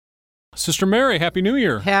Sister Mary, Happy New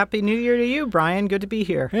Year. Happy New Year to you, Brian. Good to be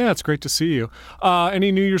here. Yeah, it's great to see you.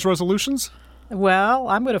 Any New Year's resolutions? Well,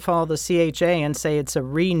 I'm going to follow the CHA and say it's a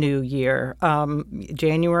renew year.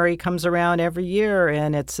 January comes around every year,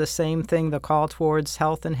 and it's the same thing, the call towards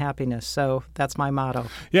health and happiness. So that's my motto.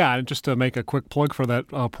 Yeah, and just to make a quick plug for that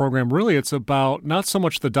program, really it's about not so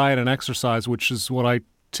much the diet and exercise, which is what I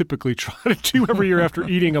typically try to do every year after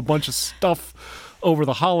eating a bunch of stuff over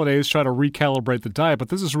the holidays, try to recalibrate the diet. But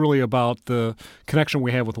this is really about the connection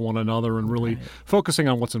we have with one another and really focusing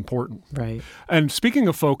on what's important. Right. And speaking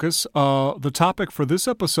of focus, the topic for this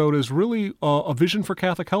episode is really a vision for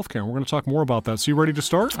Catholic healthcare. We're going to talk more about that. So you ready to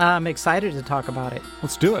start? I'm excited to talk about it.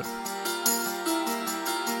 Let's do it.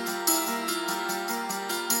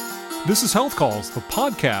 This is Health Calls, the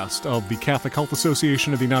podcast of the Catholic Health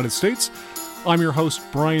Association of the United States. I'm your host,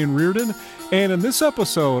 Brian Reardon, and in this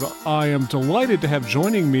episode, I am delighted to have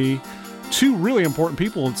joining me two really important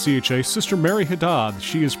people at CHA, Sister Mary Haddad.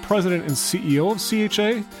 She is President and CEO of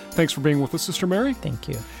CHA. Thanks for being with us, Sister Mary. Thank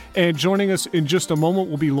you. And joining us in just a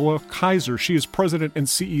moment will be Laura Kaiser. She is President and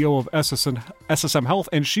CEO of SSM Health,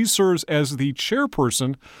 and she serves as the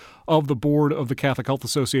chairperson of the board of the Catholic Health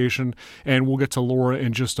Association, and we'll get to Laura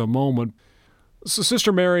in just a moment. So,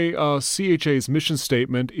 Sister Mary, CHA's mission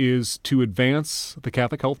statement is to advance the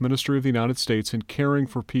Catholic Health Ministry of the United States in caring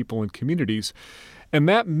for people and communities. And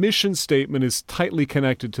that mission statement is tightly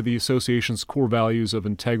connected to the association's core values of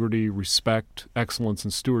integrity, respect, excellence,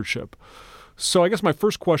 and stewardship. So I guess my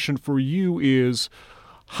first question for you is,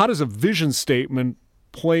 how does a vision statement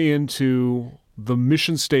play into the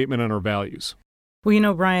mission statement and our values? Well, you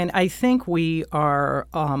know, Brian, I think we are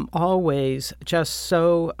always just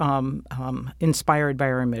so inspired by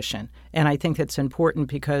our mission. And I think that's important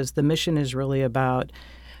because the mission is really about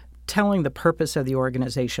telling the purpose of the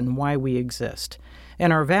organization, why we exist.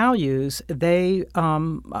 And our values, they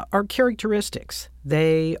are characteristics.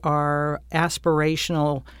 They are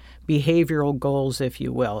aspirational behavioral goals, if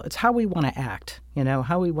you will. It's how we want to act,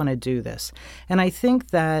 how we want to do this. And I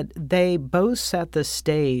think that they both set the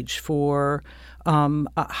stage for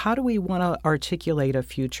how do we want to articulate a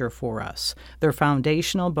future for us? They're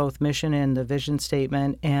foundational, both mission and the vision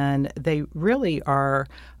statement, and they really are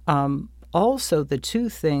also the two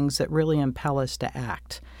things that really impel us to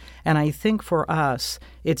act. And I think for us,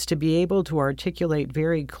 it's to be able to articulate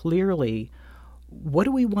very clearly, what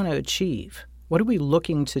do we want to achieve? What are we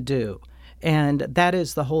looking to do? And that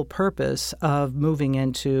is the whole purpose of moving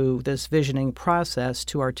into this visioning process,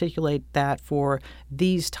 to articulate that for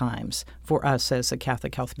these times for us as a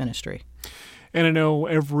Catholic Health Ministry. And I know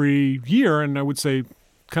every year, and I would say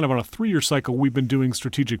kind of on a 3-year cycle, we've been doing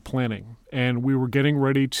strategic planning. And we were getting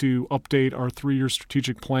ready to update our 3-year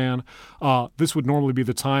strategic plan. This would normally be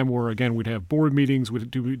the time where, again, we'd have board meetings, we'd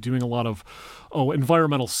be doing a lot of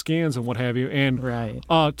environmental scans and what have you. And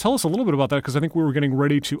tell us a little bit about that, because I think we were getting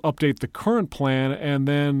ready to update the current plan, and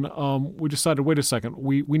then we decided, wait a second,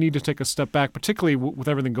 we need to take a step back, particularly with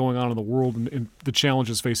everything going on in the world and the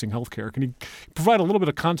challenges facing healthcare. Can you provide a little bit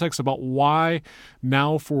of context about why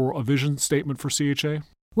now for a vision statement for CHA?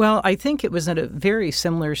 Well, I think it was at a very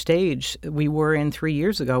similar stage we were in 3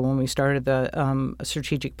 years ago when we started the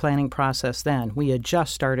strategic planning process then. We had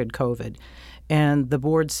just started COVID, and the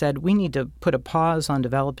board said we need to put a pause on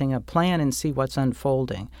developing a plan and see what's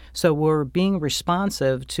unfolding. So we're being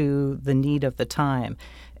responsive to the need of the time.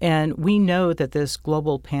 And we know that this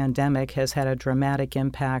global pandemic has had a dramatic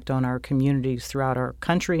impact on our communities throughout our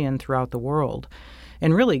country and throughout the world.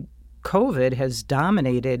 And really, COVID has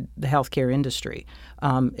dominated the healthcare industry.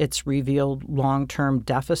 It's revealed long-term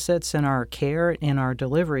deficits in our care, in our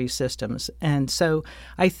delivery systems. And so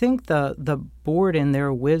I think the board in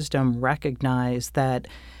their wisdom recognized that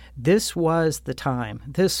this was the time.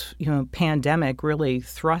 This pandemic really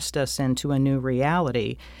thrust us into a new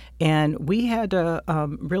reality. And we had to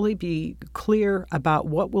really be clear about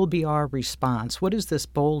what will be our response. What is this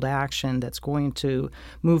bold action that's going to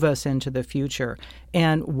move us into the future?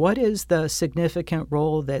 And what is the significant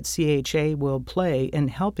role that CHA will play in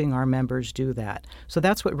helping our members do that? So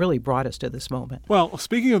that's what really brought us to this moment. Well,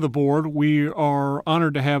 speaking of the board, we are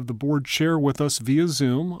honored to have the board chair with us via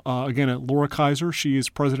Zoom. Again, Laura Kaiser. She is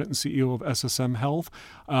President and CEO of SSM Health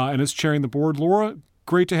and is chairing the board. Laura,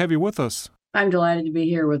 great to have you with us. I'm delighted to be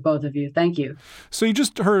here with both of you. Thank you. So you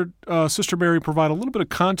just heard Sister Mary provide a little bit of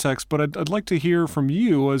context, but I'd like to hear from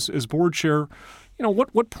you as board chair.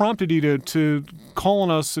 What prompted you to call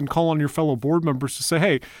on us and call on your fellow board members to say,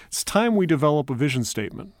 hey, it's time we develop a vision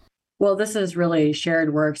statement? Well, this is really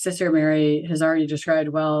shared work. Sister Mary has already described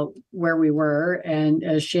well where we were. And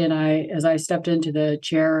as I stepped into the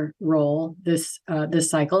chair role this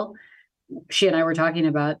cycle, she and I were talking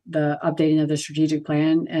about the updating of the strategic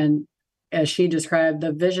plan. And as she described,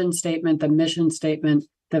 the vision statement, the mission statement,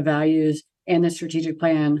 the values, and the strategic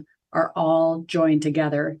plan are all joined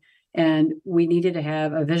together. And we needed to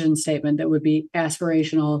have a vision statement that would be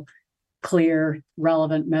aspirational, clear,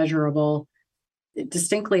 relevant, measurable,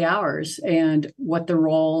 distinctly ours, and what the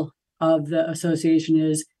role of the association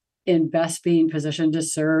is in best being positioned to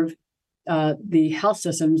serve the health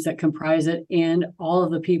systems that comprise it and all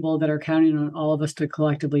of the people that are counting on all of us to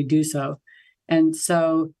collectively do so. And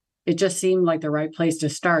so it just seemed like the right place to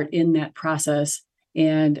start in that process.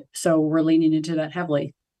 And so we're leaning into that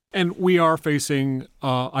heavily. And we are facing,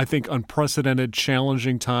 I think, unprecedented,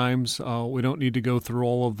 challenging times. We don't need to go through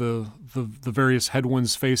all of the various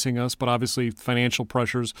headwinds facing us, but obviously financial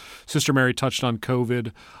pressures. Sister Mary touched on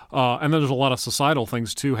COVID. And then there's a lot of societal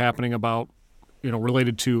things, too, happening about,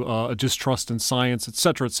 related to a distrust in science, et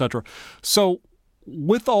cetera, et cetera. So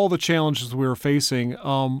with all the challenges we're facing,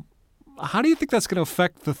 how do you think that's going to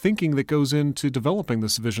affect the thinking that goes into developing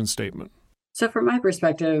this vision statement? So from my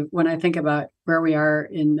perspective, when I think about where we are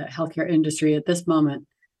in the healthcare industry at this moment,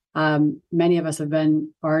 many of us have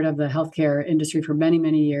been part of the healthcare industry for many,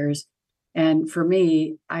 many years. And for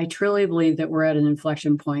me, I truly believe that we're at an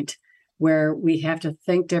inflection point where we have to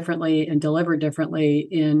think differently and deliver differently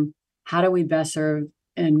in how do we best serve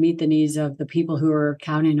and meet the needs of the people who are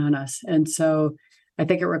counting on us. And so I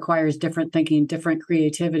think it requires different thinking, different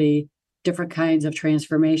creativity, different kinds of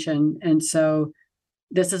transformation. And so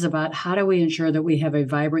this is about how do we ensure that we have a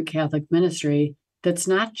vibrant Catholic ministry that's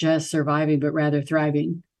not just surviving, but rather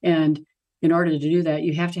thriving. And in order to do that,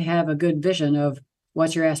 you have to have a good vision of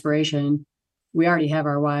what's your aspiration. We already have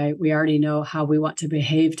our why. We already know how we want to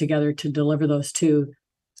behave together to deliver those two.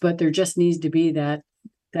 But there just needs to be that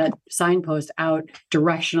signpost out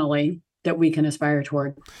directionally that we can aspire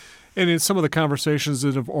toward. And in some of the conversations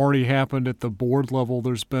that have already happened at the board level,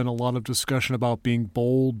 there's been a lot of discussion about being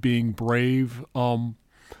bold, being brave.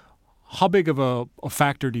 How big of a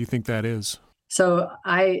factor do you think that is? So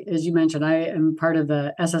as you mentioned, I am part of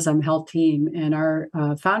the SSM Health team, and our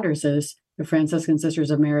founders, the Franciscan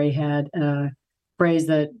Sisters of Mary, had a phrase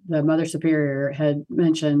that the Mother Superior had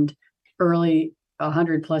mentioned early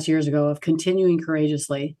 100 plus years ago of continuing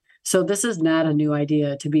courageously. So this is not a new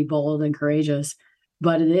idea to be bold and courageous,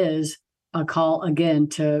 but it is a call again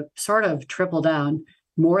to sort of triple down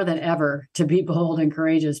more than ever to be bold and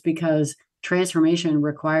courageous, because transformation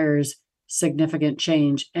requires significant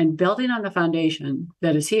change and building on the foundation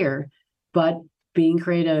that is here, but being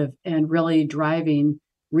creative and really driving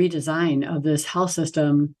redesign of this health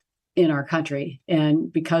system in our country.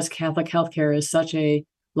 And because Catholic healthcare is such a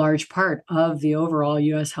large part of the overall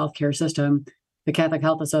U.S. healthcare system, the Catholic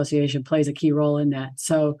Health Association plays a key role in that.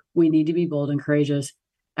 So we need to be bold and courageous,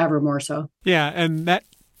 ever more so. Yeah, and that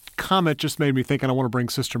comment just made me think, and I want to bring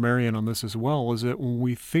Sister Mary in on this as well, is that when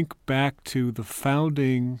we think back to the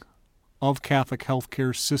founding of Catholic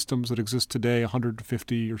healthcare systems that exist today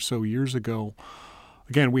 150 or so years ago,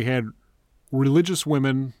 again, we had religious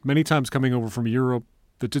women, many times coming over from Europe,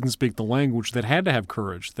 that didn't speak the language, that had to have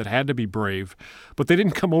courage, that had to be brave, but they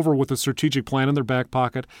didn't come over with a strategic plan in their back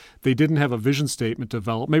pocket. They didn't have a vision statement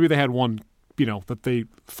developed. Maybe they had one, that they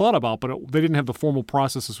thought about, but they didn't have the formal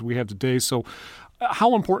processes we have today. So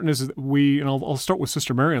how important is it that we, and I'll start with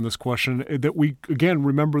Sister Mary on this question, that we, again,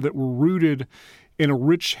 remember that we're rooted in a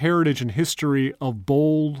rich heritage and history of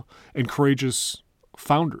bold and courageous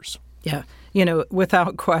founders? Yeah.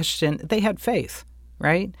 Without question, they had faith.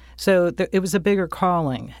 Right? So it was a bigger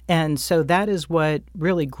calling. And so that is what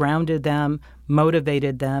really grounded them,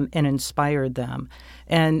 motivated them, and inspired them.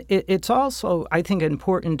 And it's also, I think,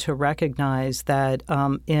 important to recognize that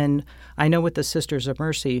I know with the Sisters of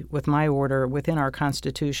Mercy, with my order, within our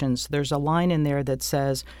constitutions, there's a line in there that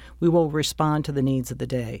says, we will respond to the needs of the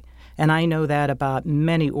day. And I know that about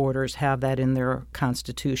many orders have that in their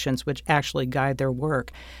constitutions, which actually guide their work.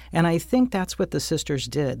 And I think that's what the sisters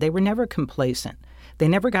did. They were never complacent. They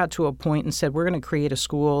never got to a point and said, we're going to create a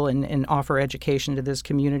school and offer education to this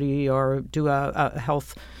community or do a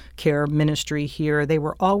health care ministry here. They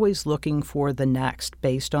were always looking for the next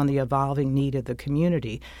based on the evolving need of the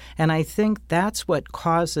community. And I think that's what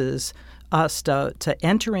causes us to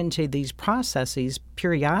enter into these processes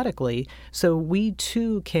periodically so we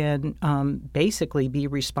too can basically be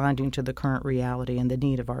responding to the current reality and the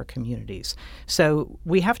need of our communities. So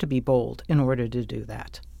we have to be bold in order to do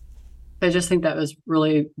that. I just think that was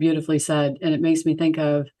really beautifully said. And it makes me think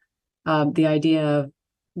of the idea of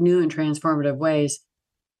new and transformative ways.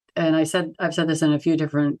 And I've said this in a few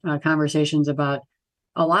different conversations about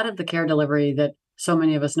a lot of the care delivery that so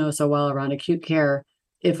many of us know so well around acute care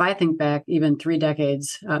if I think back even 3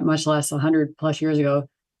 decades, much less 100 plus years ago,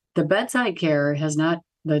 the bedside care has not,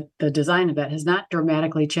 the design of that has not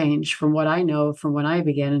dramatically changed from what I know from when I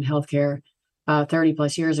began in healthcare 30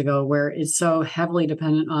 plus years ago, where it's so heavily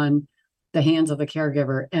dependent on the hands of the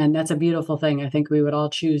caregiver. And that's a beautiful thing. I think we would all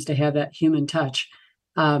choose to have that human touch.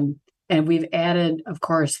 And we've added, of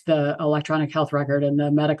course, the electronic health record and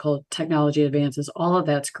the medical technology advances. All of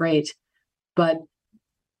that's great. But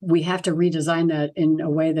we have to redesign that in a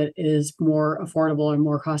way that is more affordable and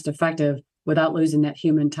more cost effective without losing that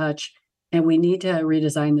human touch. And we need to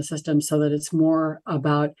redesign the system so that it's more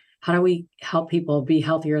about how do we help people be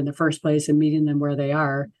healthier in the first place and meeting them where they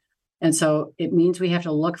are. And so it means we have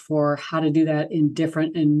to look for how to do that in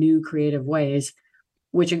different and new creative ways,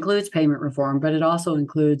 which includes payment reform, but it also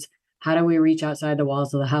includes how do we reach outside the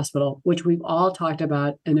walls of the hospital, which we've all talked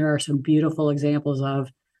about, and there are some beautiful examples of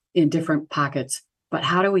in different pockets. But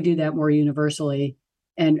how do we do that more universally?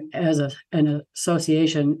 And as an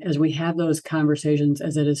association, as we have those conversations,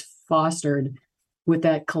 as it is fostered with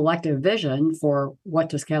that collective vision for what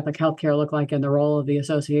does Catholic healthcare look like and the role of the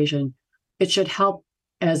association, it should help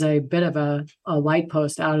as a bit of a light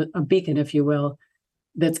post out, a beacon, if you will,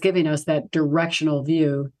 that's giving us that directional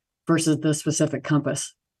view versus the specific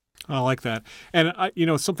compass. I like that. And,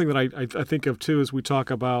 something that I think of, too, as we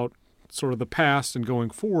talk about sort of the past and going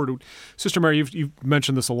forward. Sister Mary, you've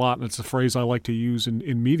mentioned this a lot, and it's a phrase I like to use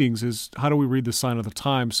in meetings, is how do we read the sign of the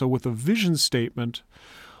time? So with a vision statement,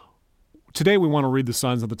 today we want to read the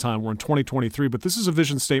signs of the time. We're in 2023, but this is a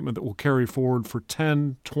vision statement that will carry forward for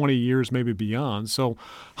 10, 20 years, maybe beyond. So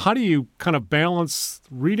how do you kind of balance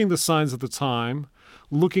reading the signs of the time,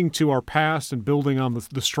 looking to our past and building on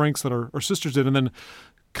the strengths that our sisters did, and then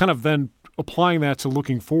kind of then applying that to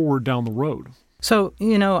looking forward down the road? So,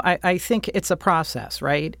 I think it's a process,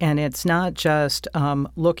 right? And it's not just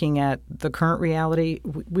looking at the current reality.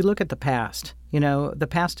 We look at the past. The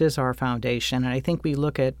past is our foundation. And I think we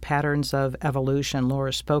look at patterns of evolution.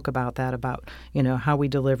 Laura spoke about that, about, how we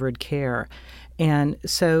delivered care. And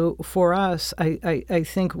so for us, I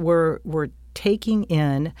think we're taking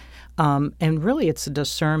in, and really it's a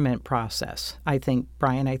discernment process. I think,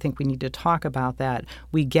 Brian, we need to talk about that.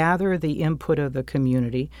 We gather the input of the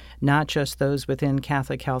community, not just those within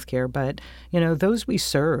Catholic healthcare, but, those we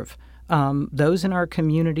serve, those in our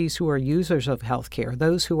communities who are users of healthcare,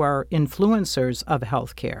 those who are influencers of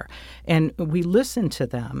healthcare. And we listen to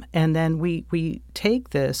them, and then we take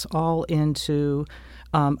this all into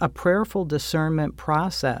a prayerful discernment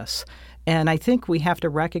process. And I think we have to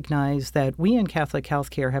recognize that we in Catholic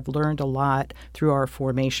healthcare have learned a lot through our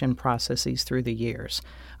formation processes through the years.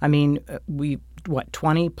 I mean,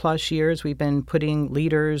 20 plus years we've been putting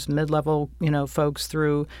leaders, mid-level, folks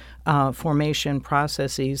through formation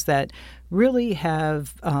processes that really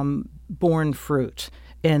have borne fruit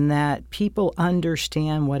in that people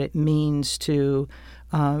understand what it means to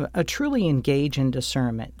truly engage in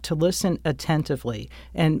discernment, to listen attentively,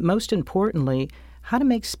 and most importantly, how to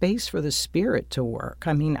make space for the Spirit to work.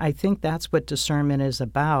 I mean, I think that's what discernment is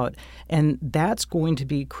about, and that's going to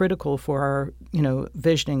be critical for our,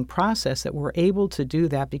 visioning process, that we're able to do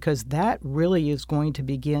that, because that really is going to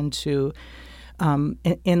begin to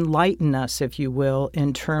enlighten us, if you will,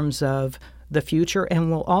 in terms of the future,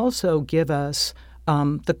 and will also give us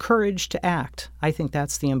the courage to act. I think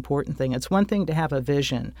that's the important thing. It's one thing to have a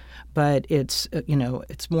vision, but it's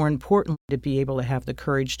more important to be able to have the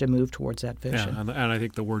courage to move towards that vision. Yeah, and I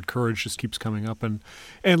think the word courage just keeps coming up. And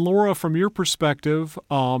Laura, from your perspective,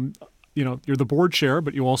 you're the board chair,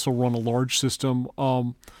 but you also run a large system.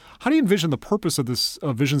 How do you envision the purpose of this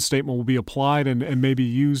vision statement will be applied and maybe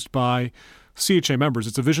used by CHA members?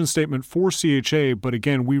 It's a vision statement for CHA, but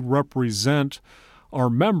again, we represent our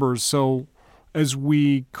members. So as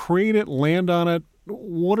we create it, land on it,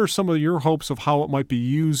 what are some of your hopes of how it might be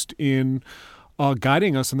used in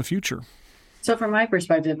guiding us in the future? So from my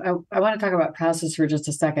perspective, I want to talk about process for just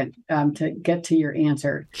a second to get to your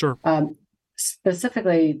answer. Sure.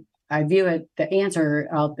 Specifically, I view it, the answer,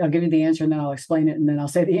 I'll give you the answer and then I'll explain it and then I'll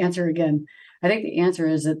say the answer again. I think the answer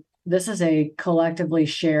is that this is a collectively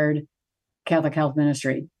shared Catholic health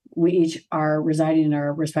ministry. We each are residing in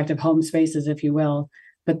our respective home spaces, if you will.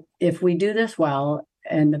 But if we do this well,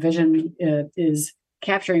 and the vision is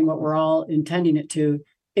capturing what we're all intending it to,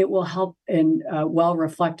 it will help and well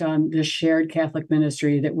reflect on this shared Catholic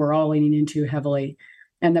ministry that we're all leaning into heavily.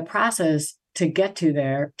 And the process to get to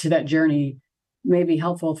that journey may be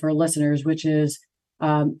helpful for listeners, which is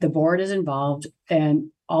the board is involved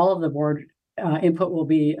and all of the board input will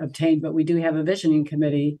be obtained. But we do have a visioning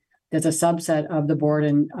committee that's a subset of the board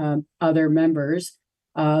and other members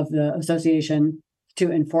of the association to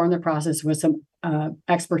inform the process with some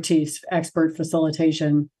expertise, expert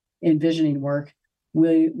facilitation, envisioning work.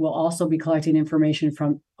 We will also be collecting information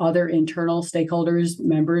from other internal stakeholders,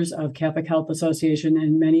 members of Catholic Health Association,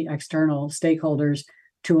 and many external stakeholders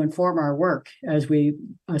to inform our work as we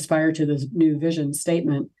aspire to this new vision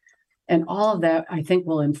statement. And all of that, I think,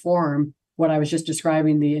 will inform what I was just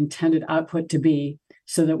describing the intended output to be,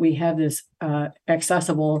 so that we have this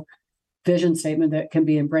accessible vision statement that can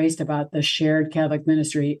be embraced about the shared Catholic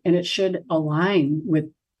ministry. And it should align with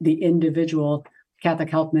the individual Catholic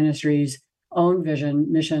Health Ministry's own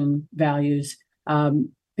vision, mission, values,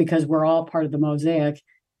 because we're all part of the mosaic.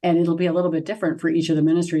 And it'll be a little bit different for each of the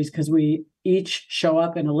ministries because we each show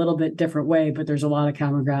up in a little bit different way, but there's a lot of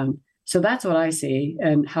common ground. So that's what I see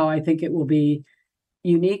and how I think it will be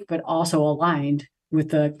unique, but also aligned with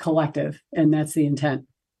the collective. And that's the intent.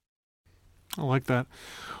 I like that.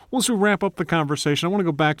 Well, as we wrap up the conversation, I want to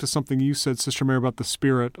go back to something you said, Sister Mary, about the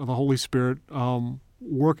Spirit, of the Holy Spirit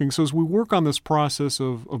working. So as we work on this process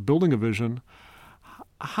of building a vision,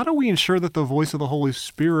 how do we ensure that the voice of the Holy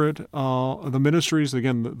Spirit, the ministries,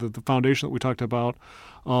 again, the foundation that we talked about,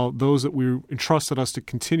 those that we entrusted us to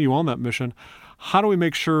continue on that mission, how do we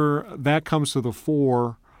make sure that comes to the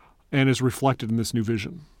fore and is reflected in this new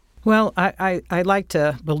vision? Well, I like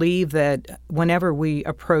to believe that whenever we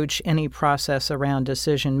approach any process around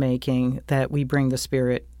decision-making, that we bring the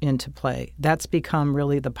Spirit into play. That's become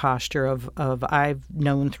really the posture of I've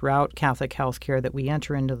known throughout Catholic healthcare, that we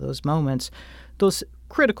enter into those moments, those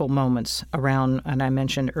critical moments around, and I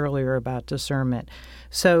mentioned earlier about discernment.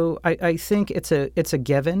 So I think it's a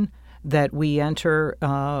given that we enter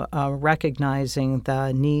recognizing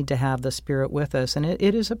the need to have the Spirit with us. And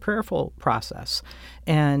it is a prayerful process.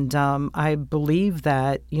 And I believe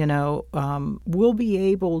that, we'll be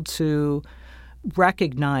able to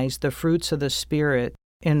recognize the fruits of the Spirit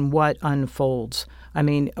in what unfolds. I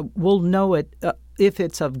mean, we'll know it if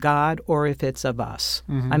it's of God or if it's of us.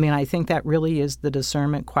 Mm-hmm. I mean, I think that really is the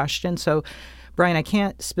discernment question. So, Brian, I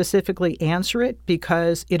can't specifically answer it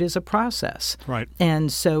because it is a process. Right.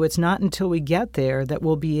 And so it's not until we get there that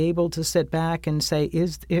we'll be able to sit back and say,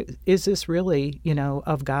 is this really,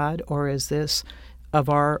 of God, or is this of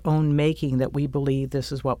our own making that we believe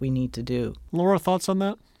this is what we need to do? Laura, thoughts on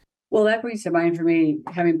that? Well, that brings to mind for me,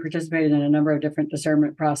 having participated in a number of different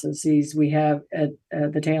discernment processes, we have at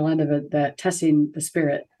the tail end of it that testing the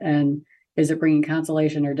Spirit, and is it bringing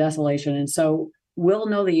consolation or desolation? And so we'll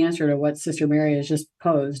know the answer to what Sister Mary has just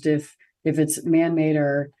posed. If it's man-made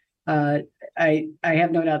or I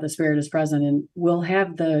have no doubt the Spirit is present, and we'll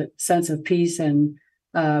have the sense of peace and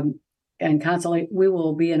consolate. We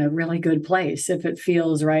will be in a really good place if it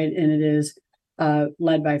feels right and it is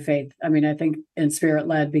led by faith. I mean, I think in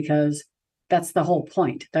Spirit-led, because that's the whole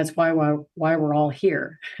point. That's why we're all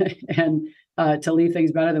here, and to leave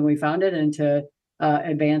things better than we found it, and to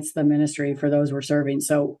advance the ministry for those we're serving.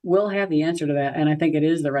 So we'll have the answer to that. And I think it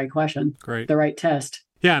is the right question. Great. The right test.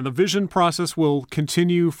 Yeah, and the vision process will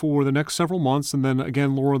continue for the next several months. And then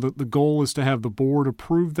again, Laura, the goal is to have the board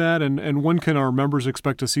approve that. And when can our members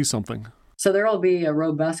expect to see something? So there will be a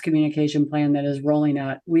robust communication plan that is rolling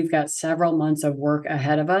out. We've got several months of work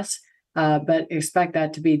ahead of us, but expect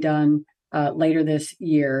that to be done later this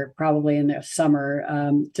year, probably in the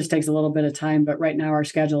summer. Just takes a little bit of time, but right now our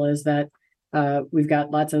schedule is that we've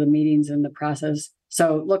got lots of the meetings in the process.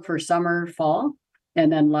 So look for summer, fall, and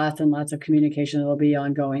then lots and lots of communication that will be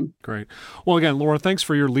ongoing. Great. Well, again, Laura, thanks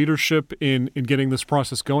for your leadership in getting this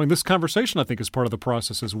process going. This conversation, I think, is part of the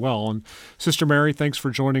process as well. And Sister Mary, thanks for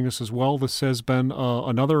joining us as well. This has been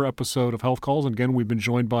another episode of Health Calls. And again, we've been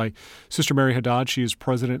joined by Sister Mary Haddad. She is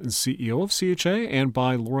President and CEO of CHA, and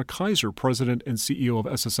by Laura Kaiser, President and CEO of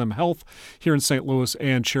SSM Health here in St. Louis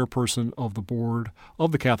and Chairperson of the Board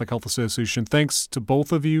of the Catholic Health Association. Thanks to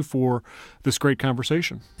both of you for this great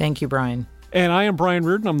conversation. Thank you, Brian. And I am Brian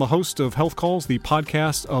Reardon. I'm the host of Health Calls, the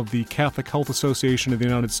podcast of the Catholic Health Association of the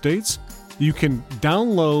United States. You can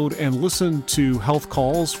download and listen to Health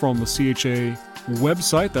Calls from the CHA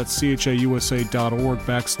website. That's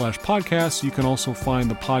chausa.org/podcasts. You can also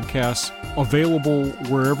find the podcasts available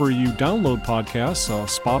wherever you download podcasts,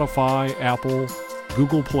 Spotify, Apple,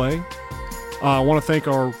 Google Play. I want to thank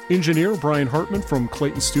our engineer, Brian Hartman from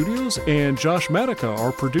Clayton Studios, and Josh Medica,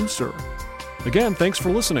 our producer. Again, thanks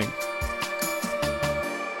for listening.